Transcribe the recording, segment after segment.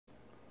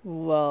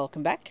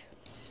Welcome back.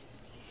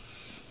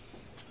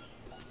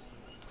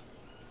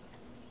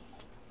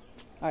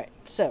 Alright,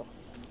 so.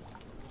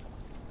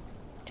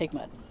 Take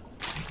mud.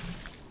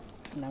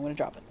 And I'm going to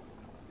drop it.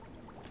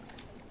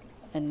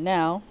 And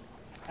now,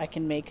 I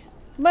can make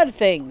mud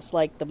things,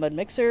 like the mud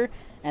mixer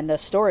and the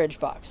storage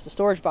box. The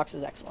storage box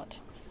is excellent.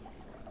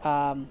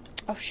 Oh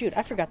shoot,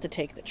 I forgot to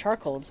take the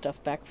charcoal and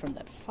stuff back from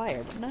that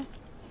fire, didn't I?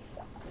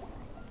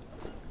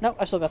 Nope,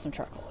 I still got some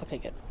charcoal. Okay,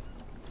 good.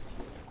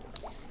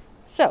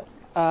 So,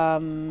 yeah,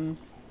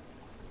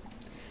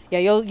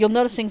 you'll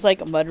notice things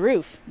like mud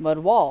roof, mud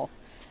wall.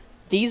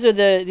 This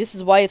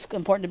is why it's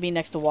important to be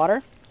next to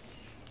water,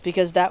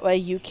 because that way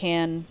you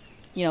can,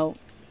 you know,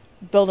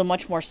 build a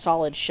much more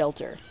solid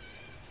shelter.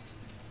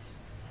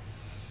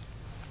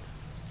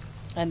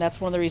 And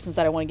that's one of the reasons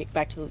that I want to get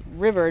back to the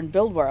river and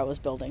build where I was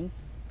building,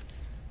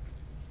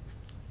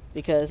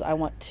 because I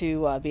want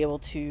to be able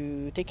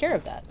to take care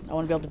of that. I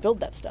want to be able to build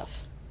that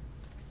stuff.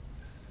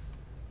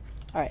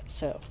 Alright,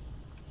 so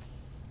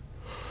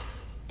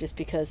just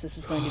because this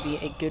is going to be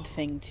a good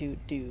thing to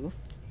do, you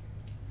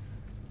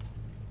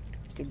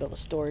can build a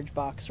storage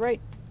box right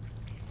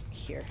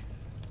here.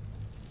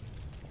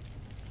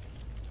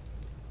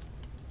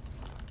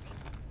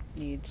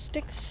 Need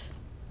sticks.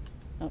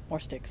 Oh, more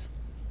sticks.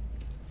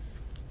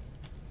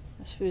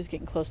 This food is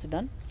getting close to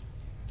done.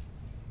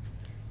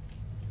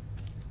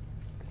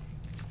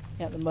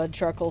 Yeah, the mud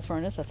charcoal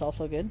furnace, that's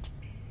also good.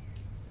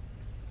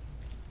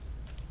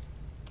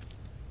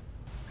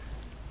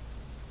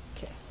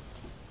 Okay.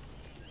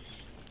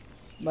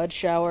 Mud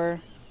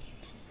shower.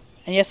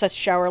 And yes, that's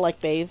shower like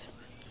bathe.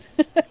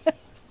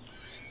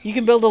 You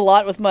can build a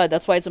lot with mud.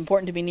 That's why it's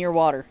important to be near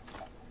water.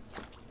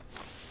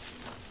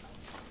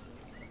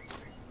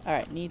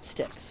 Alright, need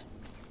sticks.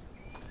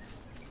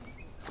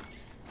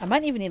 I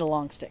might even need a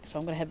long stick, so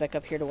I'm going to head back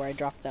up here to where I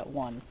dropped that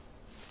one.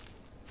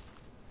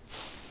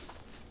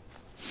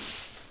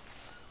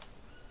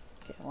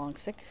 Okay, long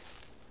stick.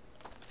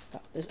 Oh,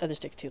 there's other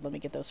sticks too. Let me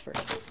get those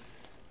first.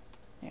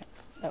 Yeah.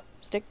 Oh,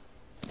 stick.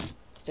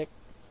 Stick.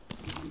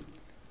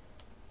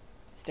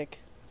 Stick.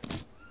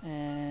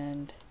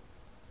 And...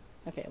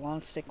 okay,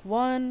 long stick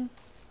 1.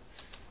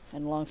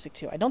 And long stick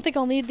 2. I don't think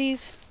I'll need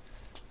these,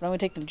 but I'm going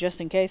to take them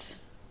just in case.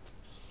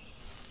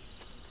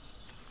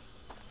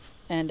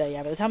 And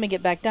yeah, by the time we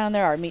get back down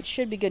there, our meat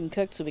should be good and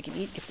cooked so we can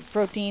eat, get some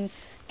protein,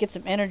 get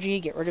some energy,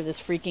 get rid of this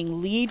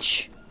freaking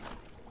leech.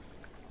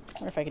 I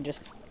wonder if I can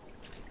just...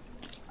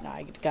 nah,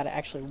 I gotta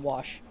actually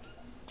wash.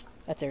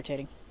 That's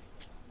irritating.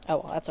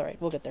 Oh, well, that's alright.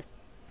 We'll get there.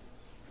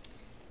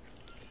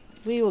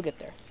 We will get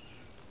there.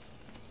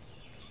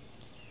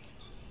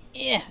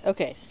 Yeah,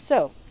 okay,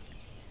 so.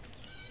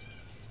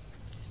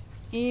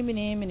 We're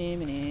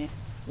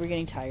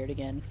getting tired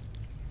again.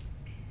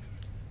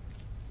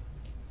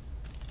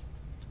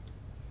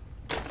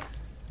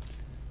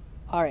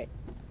 Alright.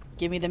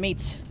 Give me the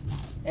meats.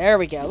 There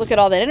we go. Look at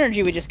all that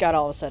energy we just got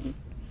all of a sudden.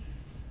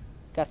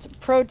 Got some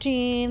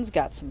proteins,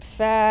 got some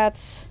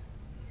fats.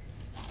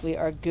 We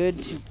are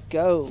good to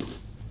go.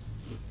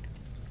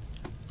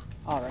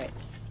 Alright.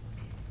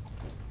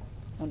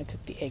 I'm gonna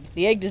cook the egg.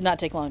 The egg does not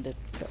take long to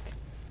cook.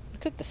 I'll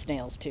cook the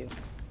snails too.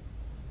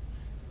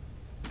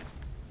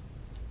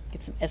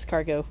 Get some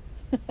escargot.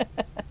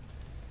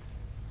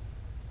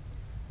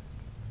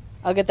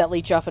 I'll get that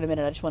leech off in a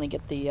minute. I just want to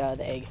get the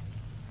egg.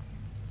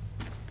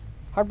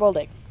 Hard-boiled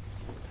egg.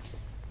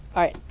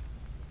 Alright.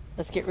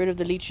 Let's get rid of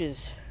the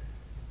leeches.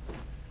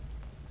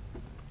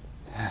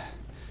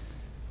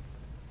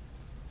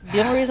 The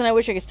only reason I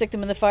wish I could stick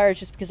them in the fire is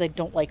just because I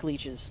don't like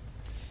leeches.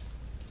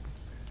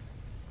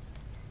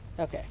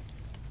 Okay.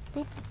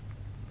 Boop.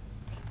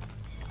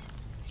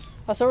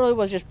 Oh, so it really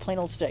was just plain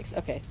old sticks.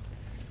 Okay.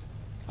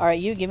 Alright,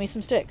 you give me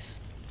some sticks.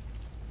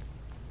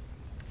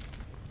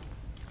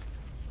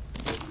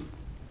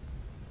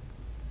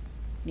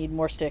 Need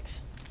more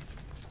sticks.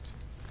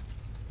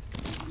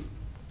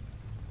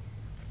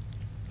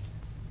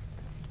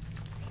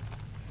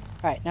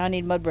 Alright, now I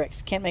need mud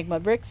bricks. Can't make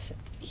mud bricks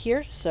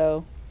here,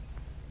 so...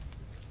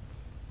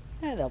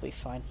 they'll be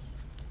fine.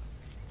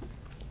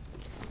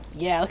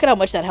 Yeah, look at how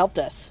much that helped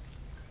us.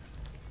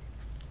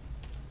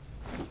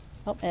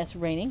 Oh, and it's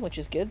raining, which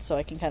is good, so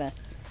I can kind of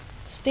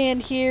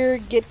stand here,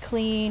 get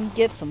clean,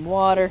 get some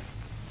water.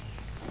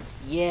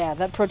 Yeah,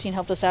 that protein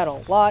helped us out a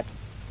lot.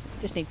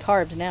 Just need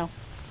carbs now.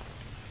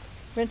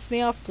 Rinse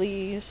me off,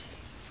 please.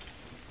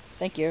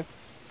 Thank you.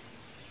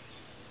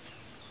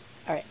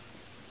 Alright.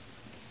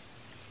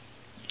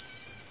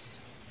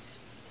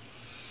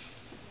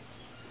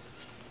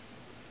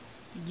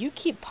 You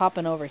keep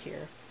popping over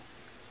here.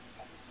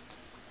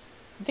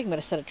 I think I'm going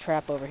to set a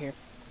trap over here.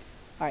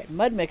 Alright,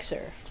 mud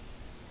mixer.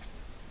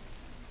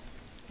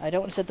 I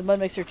don't want to set the mud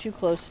mixer too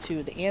close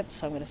to the ants,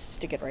 so I'm going to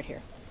stick it right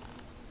here.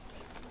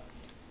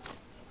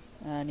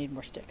 I need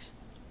more sticks.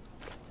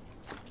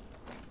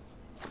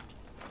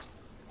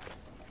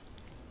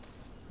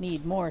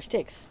 Need more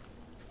sticks.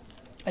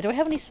 Do I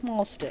have any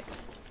small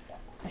sticks?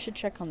 I should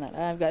check on that.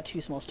 I've got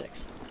 2 small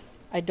sticks.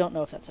 I don't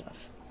know if that's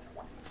enough.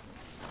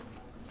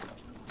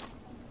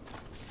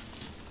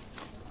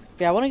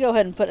 But yeah, I want to go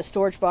ahead and put a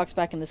storage box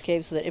back in this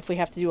cave so that if we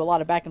have to do a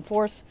lot of back and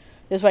forth,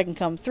 this way I can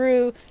come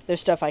through.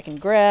 There's stuff I can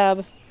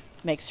grab.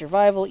 Makes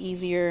survival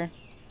easier.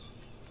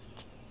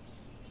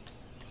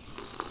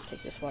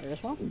 Take this water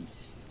as well.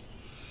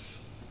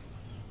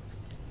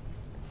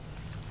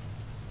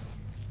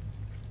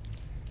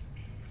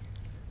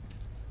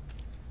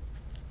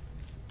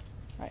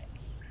 Alright.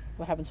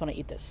 What happens when I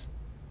eat this?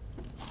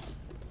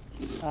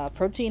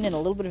 Protein and a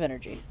little bit of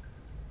energy.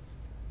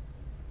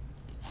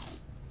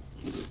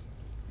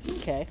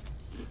 Okay.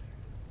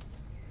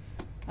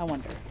 I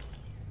wonder.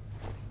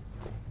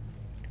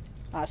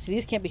 See,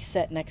 these can't be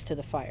set next to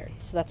the fire,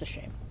 so that's a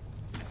shame.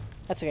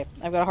 That's okay.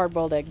 I've got a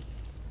hard-boiled egg.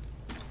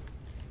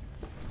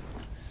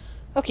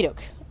 Okie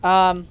doke.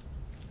 I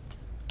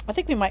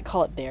think we might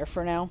call it there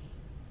for now.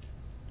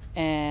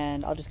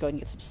 And I'll just go ahead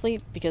and get some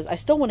sleep, because I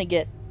still want to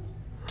get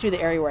to the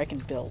area where I can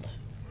build.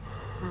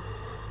 And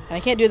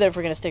I can't do that if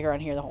we're going to stick around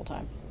here the whole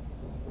time.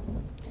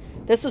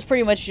 This was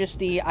pretty much just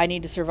the I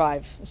need to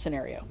survive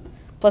scenario.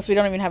 Plus, we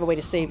don't even have a way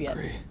to save yet.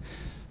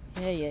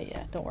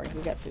 Yeah. Don't worry.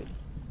 We've got food.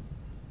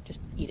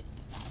 Just eat it.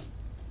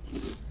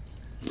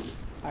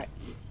 Alright.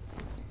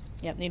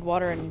 Yep, need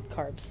water and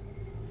carbs.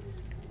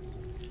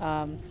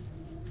 I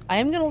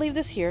am going to leave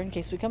this here in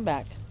case we come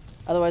back.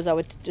 Otherwise, I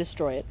would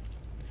destroy it.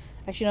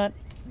 Actually, not.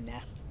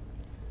 Nah.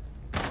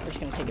 We're just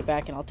going to take it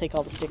back, and I'll take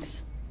all the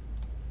sticks.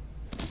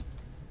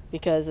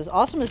 Because as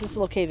awesome as this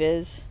little cave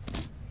is,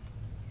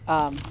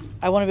 I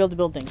want to be able to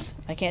build things.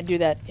 I can't do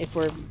that if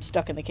we're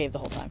stuck in the cave the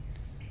whole time.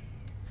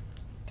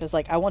 Because,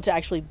 like, I want to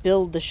actually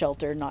build the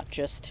shelter, not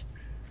just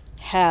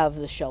have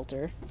the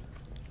shelter.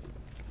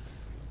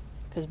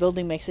 Because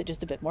building makes it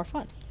just a bit more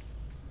fun.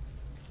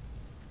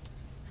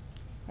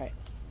 Alright.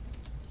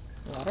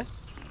 Water.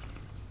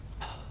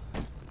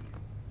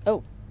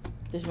 Oh.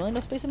 There's really no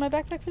space in my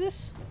backpack for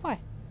this? Why?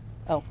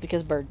 Oh,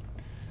 because bird.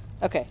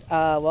 Okay,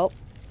 well.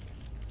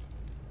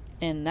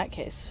 In that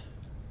case,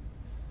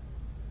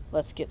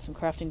 let's get some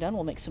crafting done.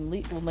 We'll make some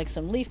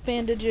leaf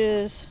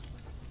bandages.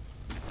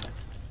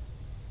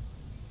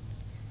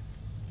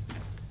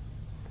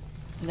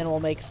 And then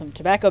we'll make some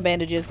tobacco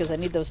bandages, because I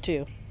need those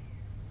too.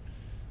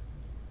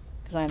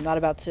 Because I am not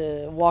about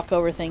to walk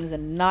over things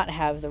and not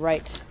have the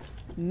right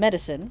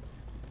medicine.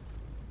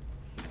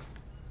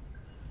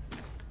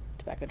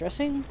 Tobacco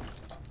dressing.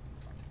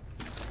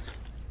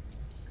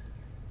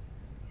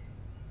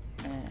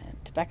 And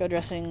tobacco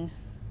dressing.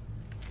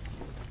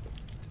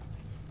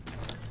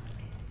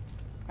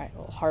 Alright,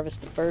 we'll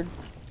harvest the bird.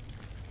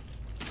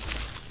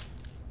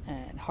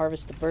 And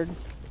harvest the bird.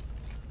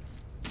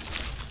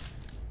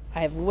 I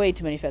have way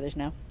too many feathers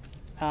now.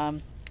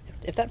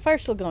 If that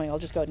fire's still going, I'll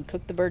just go ahead and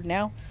cook the bird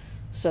now,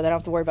 so that I don't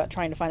have to worry about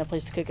trying to find a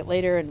place to cook it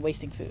later and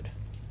wasting food.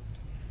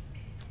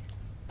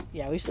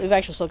 Yeah, we've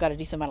actually still got a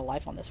decent amount of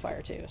life on this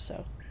fire too,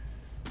 so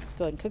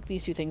go ahead and cook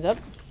these two things up.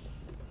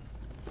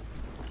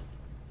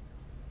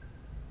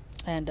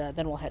 And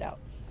then we'll head out.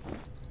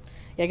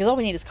 Yeah, because all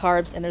we need is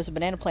carbs, and there's a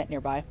banana plant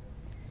nearby,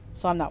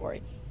 so I'm not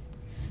worried.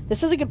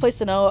 This is a good place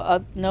to know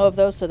of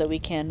those, so that we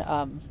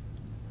can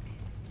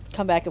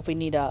come back if we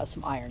need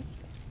some iron.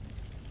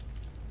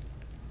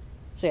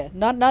 So yeah,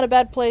 not a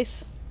bad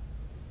place.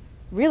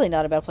 Really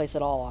not a bad place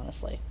at all,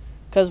 honestly.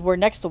 Because we're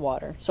next to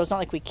water, so it's not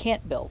like we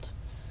can't build.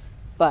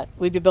 But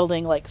we'd be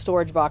building like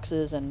storage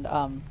boxes and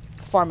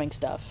farming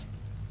stuff,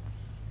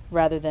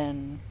 rather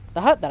than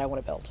the hut that I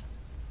want to build.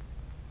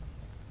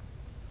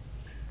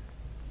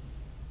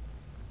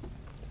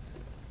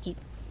 Eat.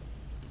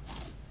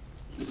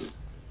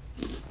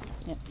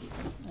 Yep.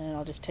 And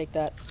I'll just take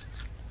that.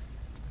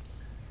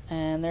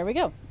 And there we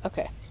go.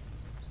 Okay.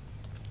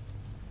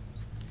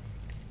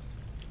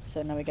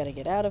 So now we gotta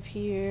get out of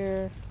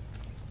here.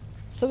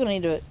 Still gonna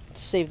need to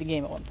save the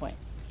game at one point.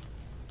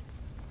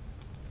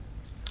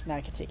 Now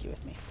I can take you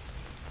with me.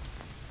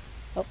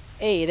 Oh,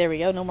 hey, there we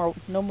go. No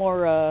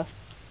more,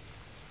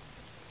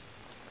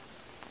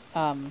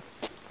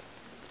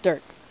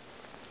 dirt.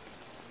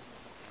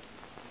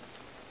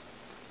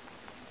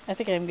 I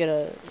think I'm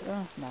gonna,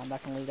 no, I'm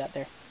not gonna leave that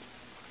there.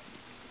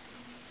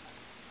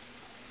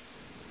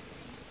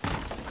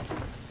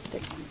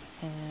 Stick.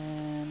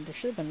 And there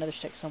should have been another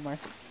stick somewhere.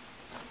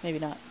 Maybe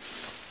not.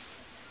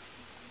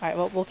 Alright,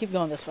 well, we'll keep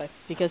going this way,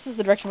 because this is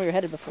the direction we were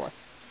headed before.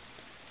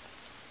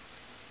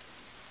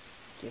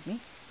 Give me.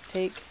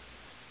 Take.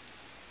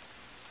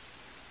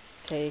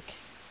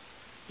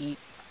 Eat.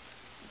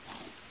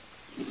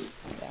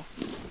 Yeah.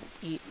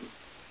 Eat.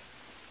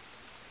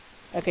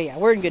 Okay, yeah,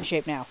 we're in good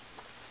shape now.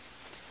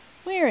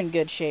 We're in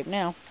good shape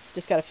now.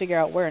 Just gotta figure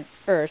out where on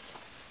earth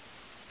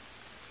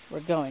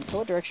we're going. So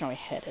what direction are we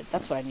headed?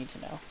 That's what I need to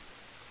know.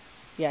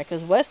 Yeah,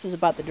 because west is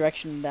about the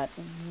direction that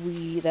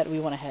we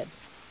want to head.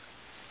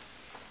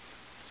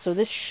 So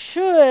this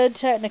should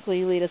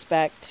technically lead us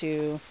back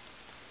to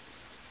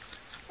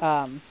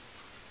the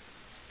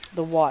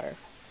water.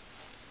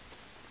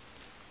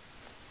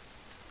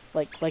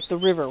 Like the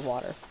river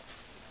water.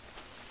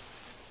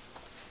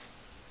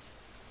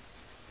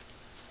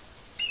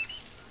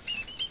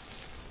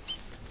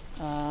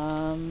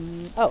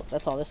 Oh,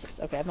 that's all this is.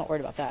 Okay, I'm not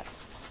worried about that.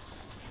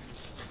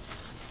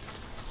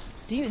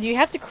 Do you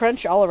have to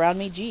crunch all around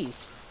me?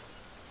 Jeez.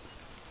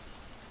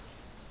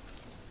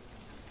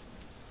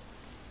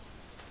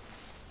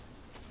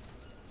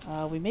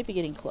 We may be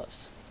getting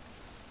close.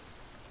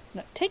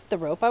 No, take the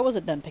rope. I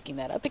wasn't done picking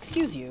that up.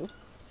 Excuse you.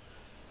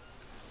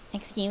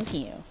 Excuse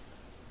you.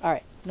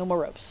 Alright, no more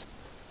ropes.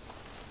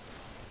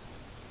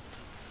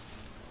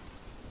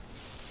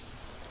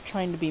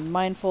 Trying to be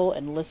mindful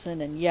and listen,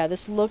 and yeah,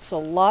 this looks a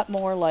lot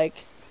more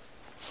like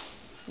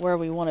where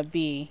we want to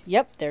be.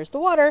 Yep, there's the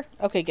water.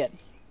 Okay, good.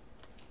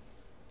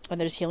 And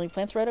there's healing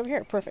plants right over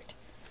here. Perfect.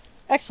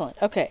 Excellent.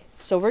 Okay,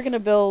 so we're going to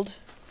build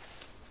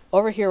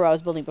over here where I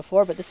was building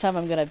before, but this time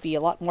I'm going to be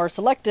a lot more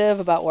selective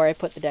about where I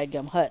put the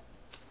dadgum hut.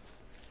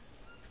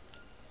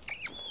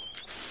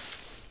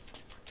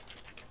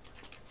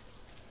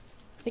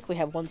 I think we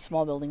have one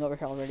small building over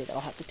here already that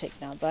I'll have to take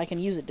down, but I can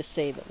use it to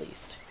save at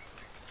least.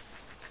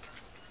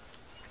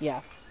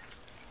 Yeah.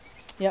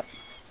 Yep.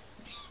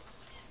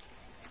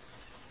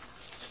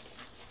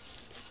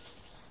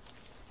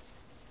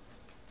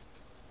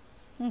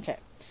 Okay.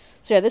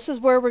 So yeah, this is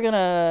where we're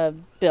gonna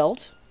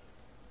build.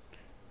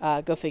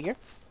 Go figure.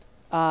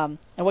 And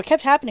what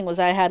kept happening was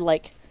I had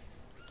like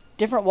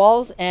different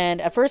walls, and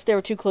at first they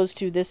were too close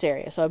to this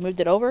area, so I moved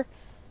it over.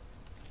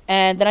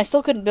 And then I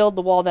still couldn't build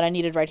the wall that I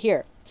needed right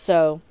here.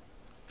 So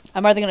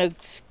I'm either going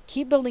to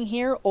keep building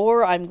here,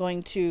 or I'm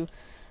going to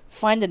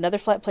find another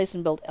flat place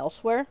and build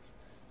elsewhere.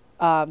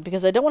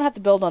 Because I don't want to have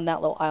to build on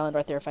that little island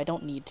right there if I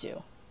don't need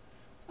to.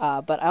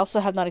 But I also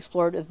have not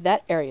explored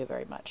that area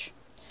very much.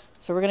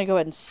 So we're going to go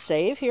ahead and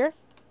save here.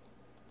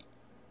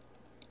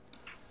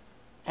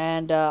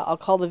 And I'll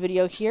call the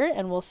video here,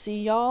 and we'll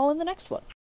see y'all in the next one.